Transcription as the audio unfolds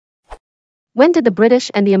When did the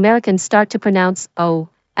British and the Americans start to pronounce O,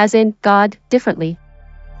 as in God, differently?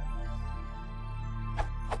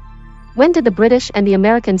 When did the British and the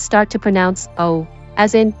Americans start to pronounce O,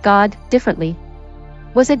 as in God, differently?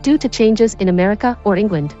 Was it due to changes in America or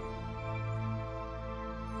England?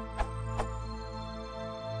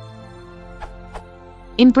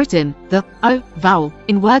 In Britain, the O vowel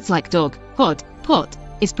in words like dog, pod, pot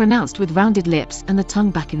is pronounced with rounded lips and the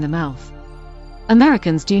tongue back in the mouth.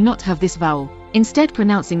 Americans do not have this vowel, instead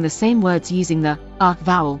pronouncing the same words using the R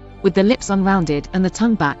vowel, with the lips unrounded and the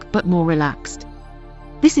tongue back but more relaxed.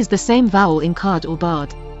 This is the same vowel in card or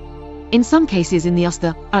bard. In some cases in the US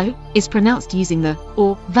the O is pronounced using the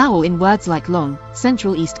OR vowel in words like long,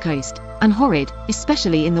 Central East Coast, and horrid,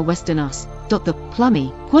 especially in the Western US. The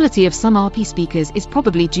plummy quality of some RP speakers is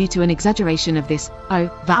probably due to an exaggeration of this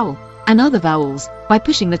O vowel and other vowels, by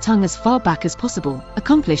pushing the tongue as far back as possible,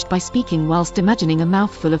 accomplished by speaking whilst imagining a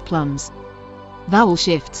mouthful of plums. Vowel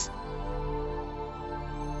shifts.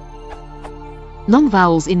 Long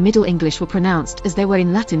vowels in Middle English were pronounced as they were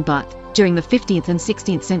in Latin, but, during the 15th and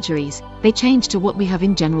 16th centuries, they changed to what we have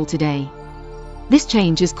in general today. This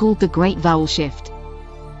change is called the Great Vowel Shift.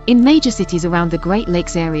 In major cities around the Great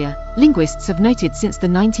Lakes area, linguists have noted since the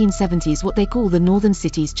 1970s what they call the Northern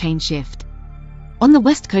Cities Change Shift. On the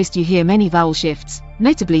West Coast you hear many vowel shifts,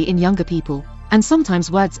 notably in younger people, and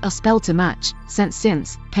sometimes words are spelled to match, sense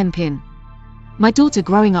since, pen pin. My daughter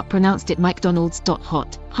growing up pronounced it McDonald's.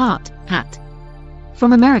 Hot, heart, hat.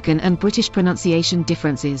 From American and British pronunciation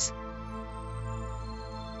differences.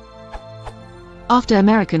 After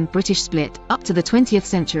American-British split, up to the 20th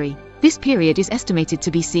century, this period is estimated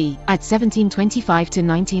to be c. at 1725 to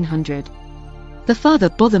 1900. The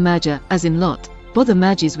father-bother merger, as in lot, bother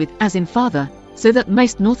merges with as in father, so that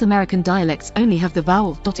most North American dialects only have the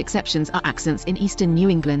vowel. Exceptions are accents in eastern New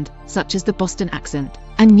England, such as the Boston accent,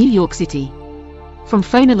 and New York City. From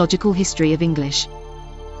Phonological History of English.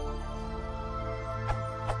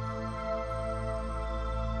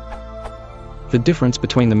 The difference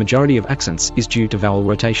between the majority of accents is due to vowel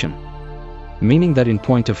rotation. Meaning that in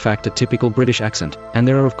point of fact a typical British accent, and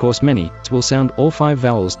there are of course many, will sound all 5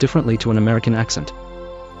 vowels differently to an American accent.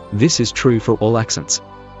 This is true for all accents.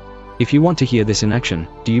 If you want to hear this in action,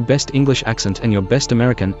 do your best English accent and your best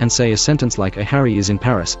American and say a sentence like a Harry is in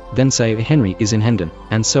Paris, then say a Henry is in Hendon,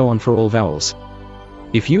 and so on for all vowels.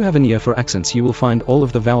 If you have an ear for accents you will find all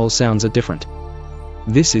of the vowel sounds are different.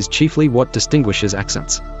 This is chiefly what distinguishes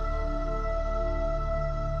accents.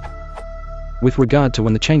 With regard to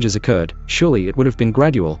when the changes occurred, surely it would have been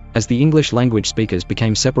gradual, as the English language speakers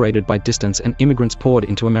became separated by distance and immigrants poured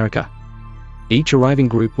into America. Each arriving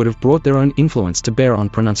group would have brought their own influence to bear on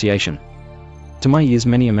pronunciation. To my ears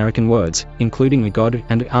many American words, including a god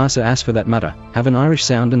and ass for that matter, have an Irish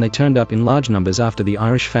sound, and they turned up in large numbers after the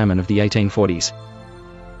Irish famine of the 1840s.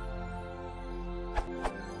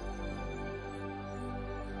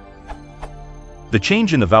 The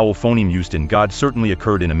change in the vowel phoneme used in God certainly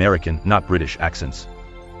occurred in American, not British, accents.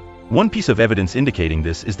 One piece of evidence indicating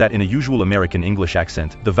this is that in a usual American English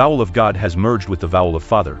accent, the vowel of God has merged with the vowel of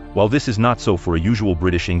father, while this is not so for a usual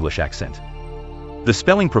British English accent. The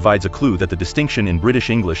spelling provides a clue that the distinction in British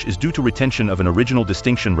English is due to retention of an original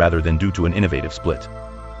distinction rather than due to an innovative split.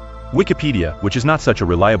 Wikipedia, which is not such a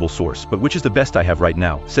reliable source but which is the best I have right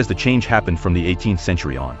now, says the change happened from the 18th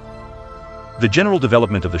century on. The general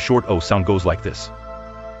development of the short O sound goes like this.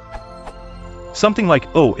 Something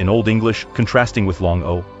like O in Old English, contrasting with long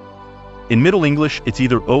O. In Middle English, it's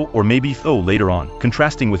either O or maybe tho later on,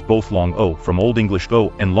 contrasting with both long O from Old English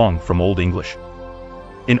O and long from Old English.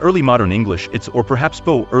 In Early Modern English, it's or perhaps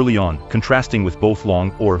bo early on, contrasting with both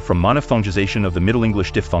long or from monophthongization of the Middle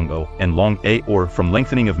English diphthong O and long A or from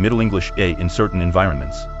lengthening of Middle English A in certain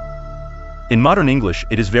environments. In Modern English,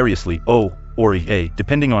 it is variously O or a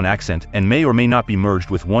depending on accent and may or may not be merged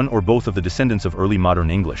with one or both of the descendants of Early Modern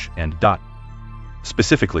English and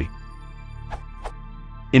Specifically,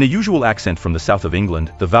 in a usual accent from the south of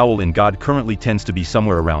England, the vowel in God currently tends to be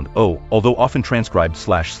somewhere around O, although often transcribed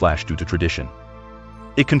 / due to tradition.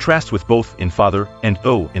 It contrasts with both in father and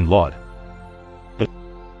O in laud.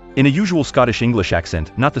 In a usual Scottish English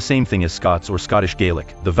accent, not the same thing as Scots or Scottish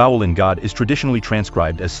Gaelic, the vowel in God is traditionally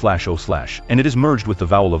transcribed as /o/, and it is merged with the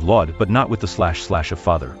vowel of laud but not with the / of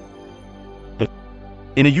father.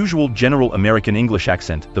 In a usual general American English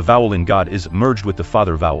accent, the vowel in God is merged with the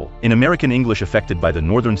father vowel. In American English affected by the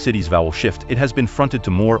Northern Cities vowel shift, it has been fronted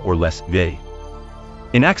to more or less they.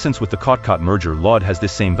 In accents with the cot merger, laud has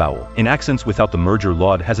this same vowel. In accents without the merger,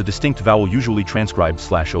 laud has a distinct vowel usually transcribed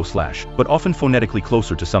 /o/, but often phonetically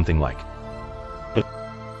closer to something like.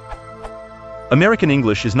 American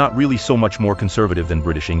English is not really so much more conservative than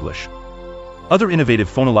British English. Other innovative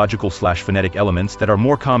phonological/phonetic elements that are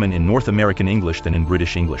more common in North American English than in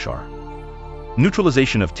British English are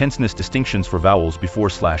neutralization of tenseness distinctions for vowels before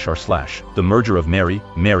 /r/, the merger of Mary,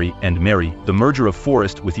 Mary, and Mary, the merger of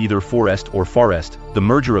forest with either forest or forest, the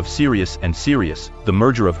merger of serious and serious, the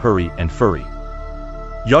merger of hurry and furry.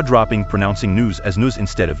 Yaw dropping, pronouncing news as news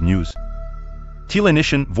instead of news.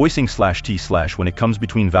 Telenition, voicing /t/ when it comes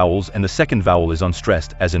between vowels and the second vowel is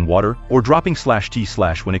unstressed, as in water, or dropping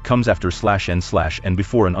 /t/ when it comes after /n/ and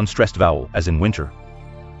before an unstressed vowel, as in winter.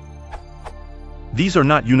 These are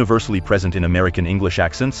not universally present in American English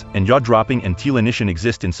accents, and yaw dropping and telenition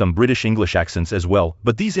exist in some British English accents as well,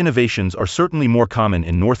 but these innovations are certainly more common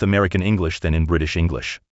in North American English than in British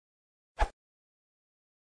English.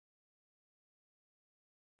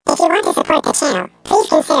 If you want to support the channel, please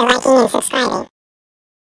consider liking and subscribing.